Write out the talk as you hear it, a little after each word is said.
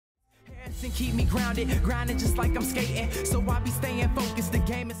And keep me grounded, grinding just like I'm skating. So I be staying focused. The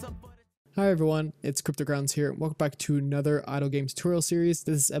game is up. Hi everyone, it's CryptoGrounds here. Welcome back to another idle game tutorial series.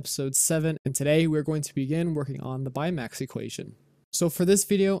 This is episode 7, and today we're going to begin working on the Bimax equation. So for this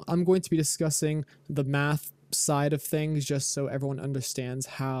video, I'm going to be discussing the math side of things just so everyone understands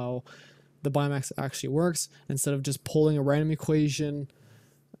how the Bimax actually works, instead of just pulling a random equation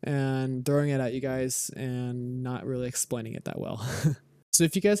and throwing it at you guys and not really explaining it that well. So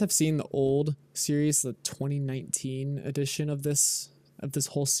if you guys have seen the old series, the 2019 edition of this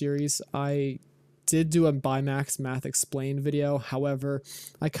whole series, I did do a Bimax math explained video. However,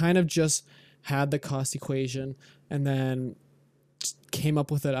 I kind of just had the cost equation and then came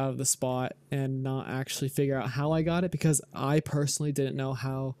up with it out of the spot and not actually figure out how I got it, because I personally didn't know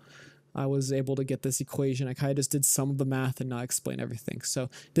how I was able to get this equation. I kind of just did some of the math and not explain everything. So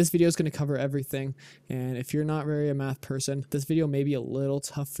this video is going to cover everything, and if you're not very a math person, this video may be a little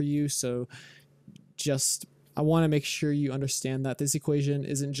tough for you. So I want to make sure you understand that this equation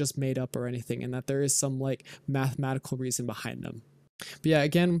isn't just made up or anything, and that there is some like mathematical reason behind them. But yeah,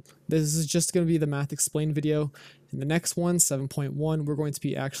 again, this is just going to be the math explained video. In the next one, 7.1, we're going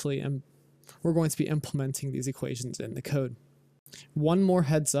to be implementing these equations in the code. One more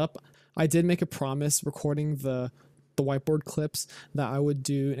heads up, I did make a promise recording the whiteboard clips that I would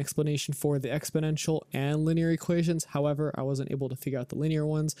do an explanation for the exponential and linear equations. However, I wasn't able to figure out the linear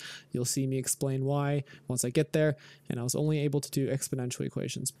ones. You'll see me explain why once I get there, and I was only able to do exponential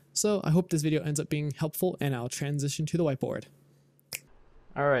equations. So I hope this video ends up being helpful, and I'll transition to the whiteboard.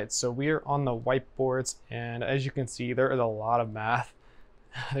 Alright, so we are on the whiteboards, and as you can see, there is a lot of math.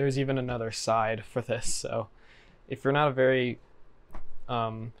 There's even another side for this, so if you're not a very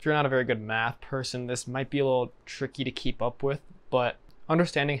good math person, this might be a little tricky to keep up with, but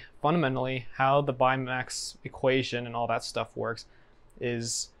understanding fundamentally how the Bimax equation and all that stuff works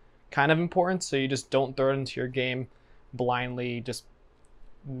is kind of important, so you just don't throw it into your game blindly, just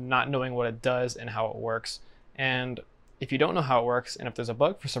not knowing what it does and how it works. And if you don't know how it works, and if there's a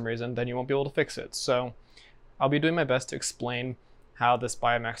bug for some reason, then you won't be able to fix it. So I'll be doing my best to explain how this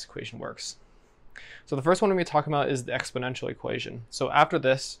Bimax equation works. So the first one we're going to be talking about is the exponential equation. So after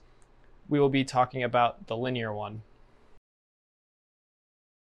this, we will be talking about the linear one.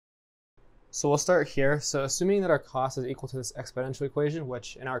 So we'll start here. So assuming that our cost is equal to this exponential equation,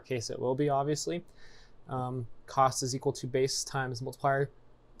 which in our case it will be, obviously, cost is equal to base times multiplier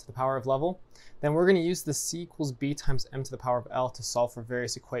to the power of level, then we're going to use the c equals b times m to the power of l to solve for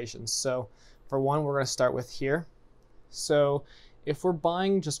various equations. So for one, we're going to start with here. So if we're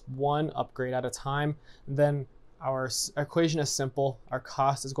buying just one upgrade at a time, then our equation is simple. Our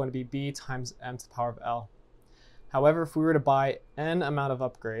cost is going to be b times m to the power of l. However, if we were to buy n amount of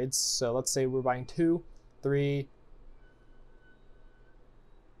upgrades, so let's say we're buying 2, 3,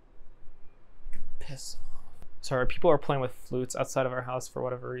 piss off. Sorry, people are playing with flutes outside of our house for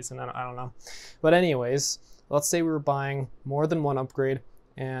whatever reason, I don't know. But anyways, let's say we were buying more than one upgrade,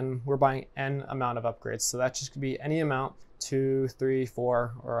 and we're buying n amount of upgrades. So that just could be any amount, 2, 3,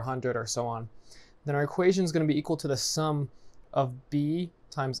 4, or 100, or so on. Then our equation is going to be equal to the sum of b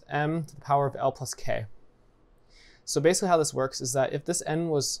times m to the power of l plus k. So basically how this works is that if this n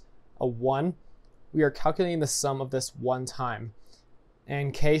was a 1, we are calculating the sum of this one time,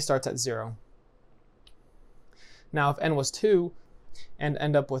 and k starts at 0. Now if n was 2, and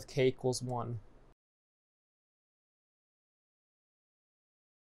end up with k equals 1.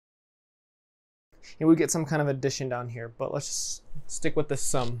 And we get some kind of addition down here, but let's just stick with this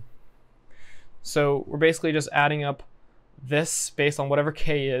sum. So we're basically just adding up this based on whatever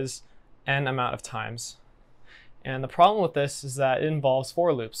k is n amount of times. And the problem with this is that it involves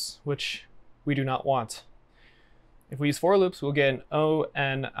for loops, which we do not want. If we use for loops, we'll get an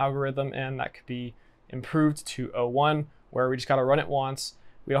O(n) algorithm, and that could be improved to O1, where we just got to run it once.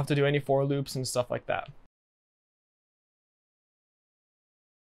 We don't have to do any for loops and stuff like that.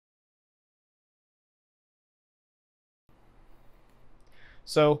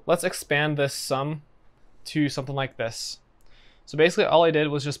 So let's expand this sum to something like this. So basically all I did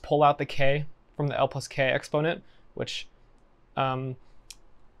was just pull out the k from the l plus k exponent, which m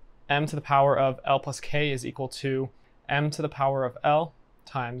to the power of l plus k is equal to m to the power of l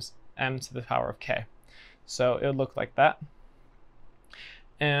times m to the power of k. So it would look like that.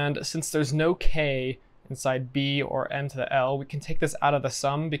 And since there's no k inside b or m to the l, we can take this out of the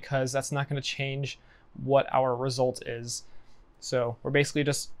sum because that's not going to change what our result is. So we're basically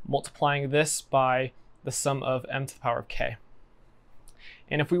just multiplying this by the sum of m to the power of k.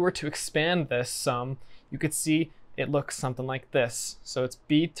 And if we were to expand this sum, you could see it looks something like this. So it's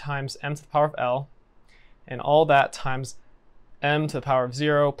b times m to the power of l, and all that times m to the power of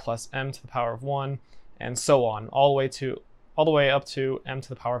 0 plus m to the power of 1, and so on, all the way up to m to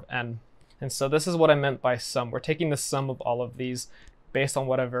the power of n. And so this is what I meant by sum. We're taking the sum of all of these based on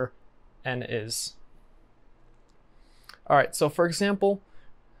whatever n is. All right, so for example,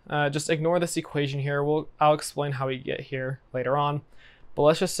 just ignore this equation here. I'll explain how we get here later on. But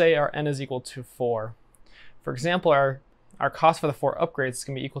let's just say our n is equal to 4. For example, our cost for the 4 upgrades is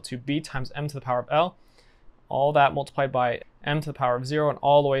going to be equal to b times m to the power of l, all that multiplied by m to the power of 0, and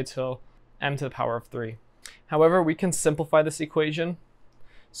all the way to m to the power of 3. However, we can simplify this equation.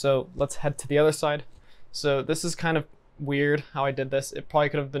 So let's head to the other side. So this is kind of weird how I did this. It probably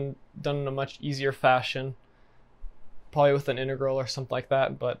could have been done in a much easier fashion, probably with an integral or something like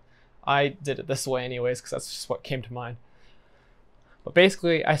that, but I did it this way anyways because that's just what came to mind. But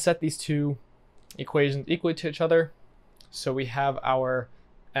basically, I set these two equations equally to each other. So we have our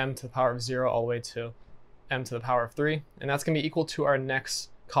m to the power of 0 all the way to m to the power of 3, and that's going to be equal to our next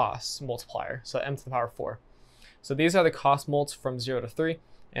cost multiplier, so m to the power of 4. So these are the cost mults from 0 to 3,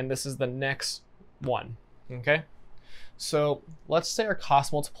 and this is the next one, okay? So let's say our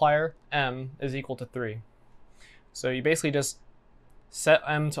cost multiplier, m, is equal to 3. So you basically just set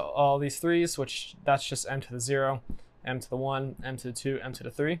m to all these 3's, which that's just m to the 0, m to the 1, m to the 2, m to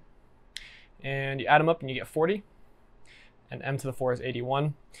the 3. And you add them up and you get 40. And m to the 4 is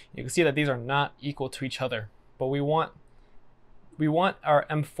 81. You can see that these are not equal to each other, but we want our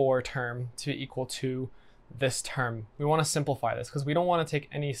m4 term to be equal to this term. We want to simplify this because we don't want to take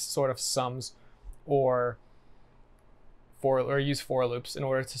any sort of sums or use for loops in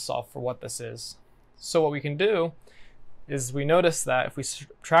order to solve for what this is. So what we can do is we notice that if we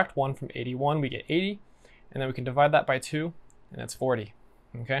subtract 1 from 81, we get 80, and then we can divide that by 2, and it's 40.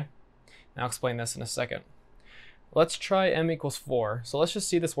 Okay? Now I'll explain this in a second. Let's try m equals 4. So let's just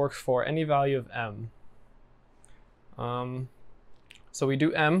see this works for any value of m. So we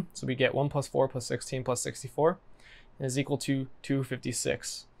do m, so we get 1 plus 4 plus 16 plus 64 is equal to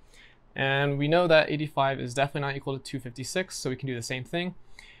 256. And we know that 85 is definitely not equal to 256, so we can do the same thing.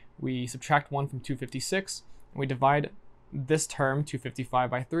 We subtract 1 from 256, and we divide this term, 255,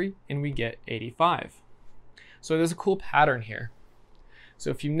 by 3, and we get 85. So there's a cool pattern here. So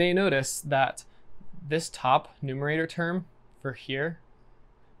if you may notice that this top numerator term for here,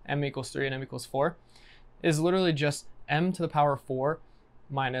 m equals 3 and m equals 4, is literally just m to the power of 4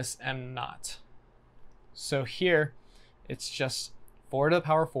 minus m naught. So here, it's just 4 to the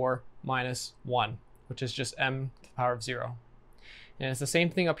power of 4 minus 1, which is just m to the power of 0. And it's the same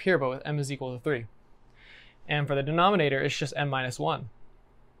thing up here, but with m is equal to 3. And for the denominator, it's just m minus 1.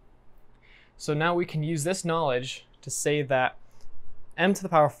 So now we can use this knowledge to say that m to the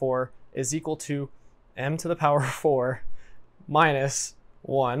power of 4 is equal to m to the power of 4 minus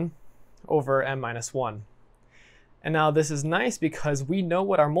 1 over m minus 1. And now this is nice because we know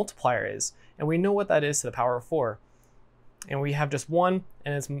what our multiplier is, and we know what that is to the power of 4. And we have just 1,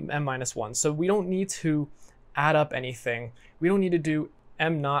 and it's m minus 1. So we don't need to add up anything. We don't need to do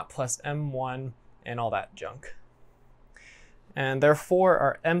m naught plus m1 and all that junk. And therefore,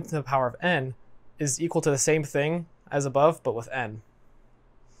 our m to the power of n is equal to the same thing as above, but with n.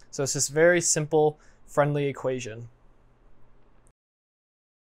 So it's this very simple, friendly equation.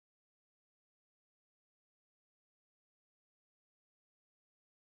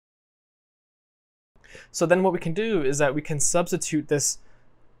 So then what we can do is that we can substitute this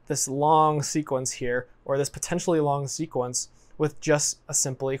long sequence here, or this potentially long sequence, with just a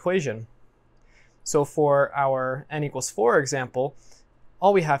simple equation. So for our n equals 4 example,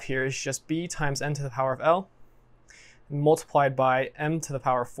 all we have here is just b times n to the power of l multiplied by m to the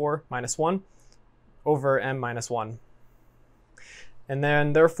power of 4 minus 1 over m minus 1. And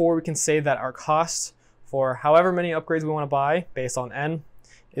then therefore we can say that our cost for however many upgrades we want to buy based on n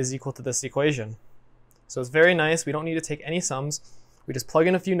is equal to this equation. So it's very nice. We don't need to take any sums. We just plug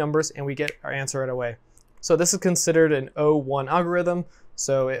in a few numbers and we get our answer right away. So this is considered an O1 algorithm,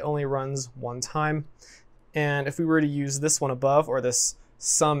 so it only runs one time. And if we were to use this one above, or this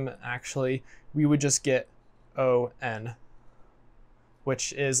sum actually, we would just get ON,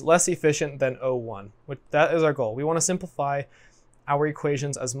 which is less efficient than O1. That is our goal. We want to simplify our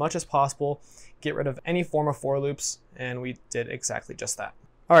equations as much as possible, get rid of any form of for loops, and we did exactly just that.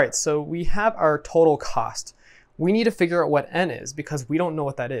 All right, so we have our total cost. We need to figure out what n is because we don't know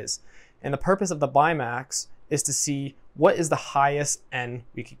what that is. And the purpose of the Bimax is to see what is the highest n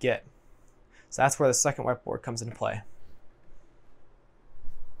we could get. So that's where the second whiteboard comes into play.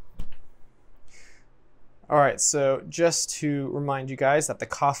 All right, so just to remind you guys that the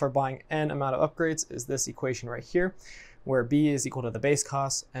cost for buying n amount of upgrades is this equation right here, where b is equal to the base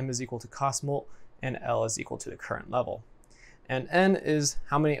cost, m is equal to cost mult, and l is equal to the current level. and n is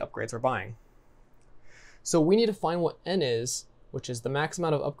how many upgrades we're buying. So we need to find what n is, which is the max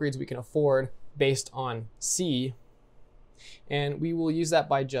amount of upgrades we can afford based on C, and we will use that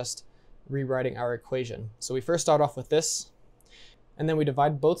by just rewriting our equation. So we first start off with this, and then we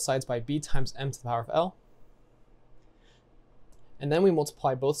divide both sides by b times m to the power of L, and then we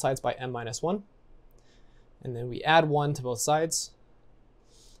multiply both sides by m minus 1, and then we add 1 to both sides,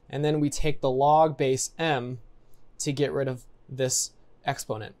 and then we take the log base m to get rid of this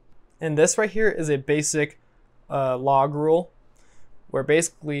exponent. And this right here is a basic log rule, where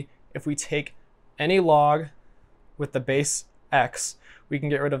basically if we take any log with the base x, we can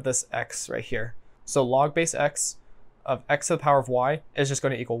get rid of this x right here. So log base x of x to the power of y is just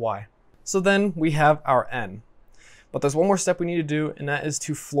going to equal y. So then we have our n. But there's one more step we need to do, and that is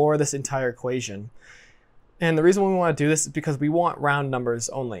to floor this entire equation. And the reason we want to do this is because we want round numbers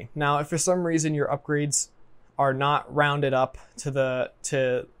only. Now, if for some reason your upgrades are not rounded up to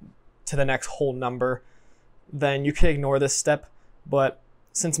the next whole number, then you can ignore this step. But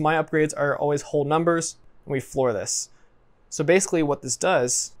since my upgrades are always whole numbers, we floor this. So basically what this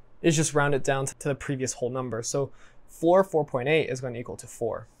does is just round it down to the previous whole number. So floor 4.8 is going to equal to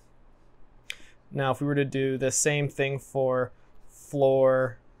 4. Now, if we were to do the same thing for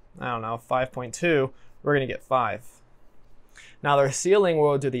floor, 5.2, we're going to get 5. Now, their ceiling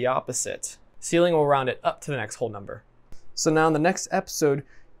will do the opposite. Ceiling will round it up to the next whole number. So now in the next episode,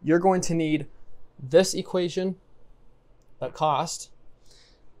 you're going to need this equation, the cost,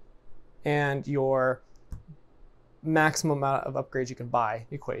 and your maximum amount of upgrades you can buy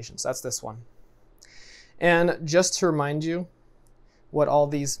equations. That's this one. And just to remind you what all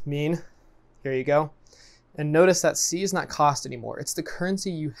these mean, here you go. And notice that C is not cost anymore. It's the currency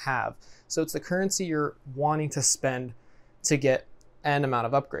you have. So it's the currency you're wanting to spend to get n amount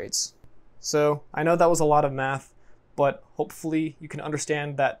of upgrades. So I know that was a lot of math, but hopefully you can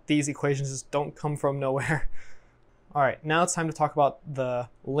understand that these equations just don't come from nowhere. All right, now it's time to talk about the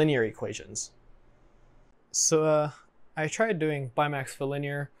linear equations. So I tried doing Bimax for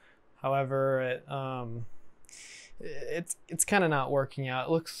linear. However, it's kind of not working out.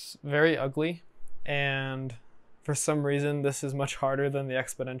 It looks very ugly, and for some reason this is much harder than the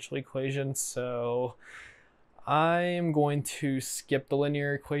exponential equation, so I am going to skip the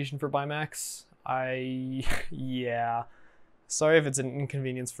linear equation for Bimax. Yeah, sorry if it's an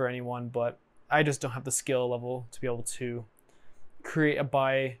inconvenience for anyone, but I just don't have the skill level to be able to create a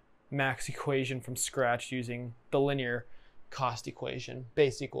Bimax equation from scratch using the linear cost equation,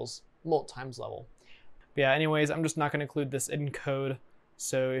 base equals mult times level. But yeah, anyways, I'm just not going to include this in code,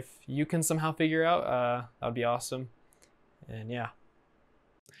 so if you can somehow figure out, that would be awesome. And yeah.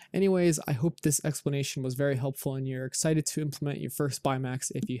 Anyways, I hope this explanation was very helpful and you're excited to implement your first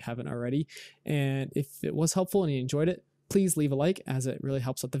Bimax if you haven't already. And if it was helpful and you enjoyed it, please leave a like, as it really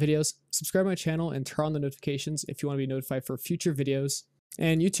helps out the videos. Subscribe to my channel and turn on the notifications if you want to be notified for future videos.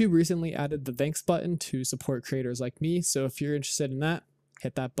 And YouTube recently added the thanks button to support creators like me, so if you're interested in that,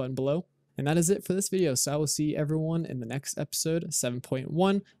 hit that button below. And that is it for this video, so I will see everyone in the next episode,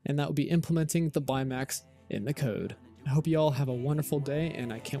 7.1, and that will be implementing the Bimax in the code. I hope you all have a wonderful day,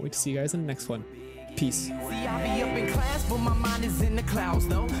 and I can't wait to see you guys in the next one. Peace. See, I be up in class, but my mind is in the clouds,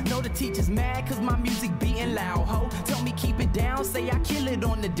 though. Know the teacher's mad, cause my music beating loud, ho. Tell me keep it down, say I kill it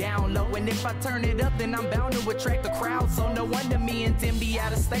on the down low. And if I turn it up, then I'm bound to attract the crowd. So no wonder me and Tim be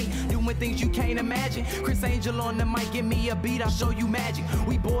out of state, doing things you can't imagine. Chris Angel on the mic, give me a beat, I'll show you magic.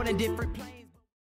 We born in different planes.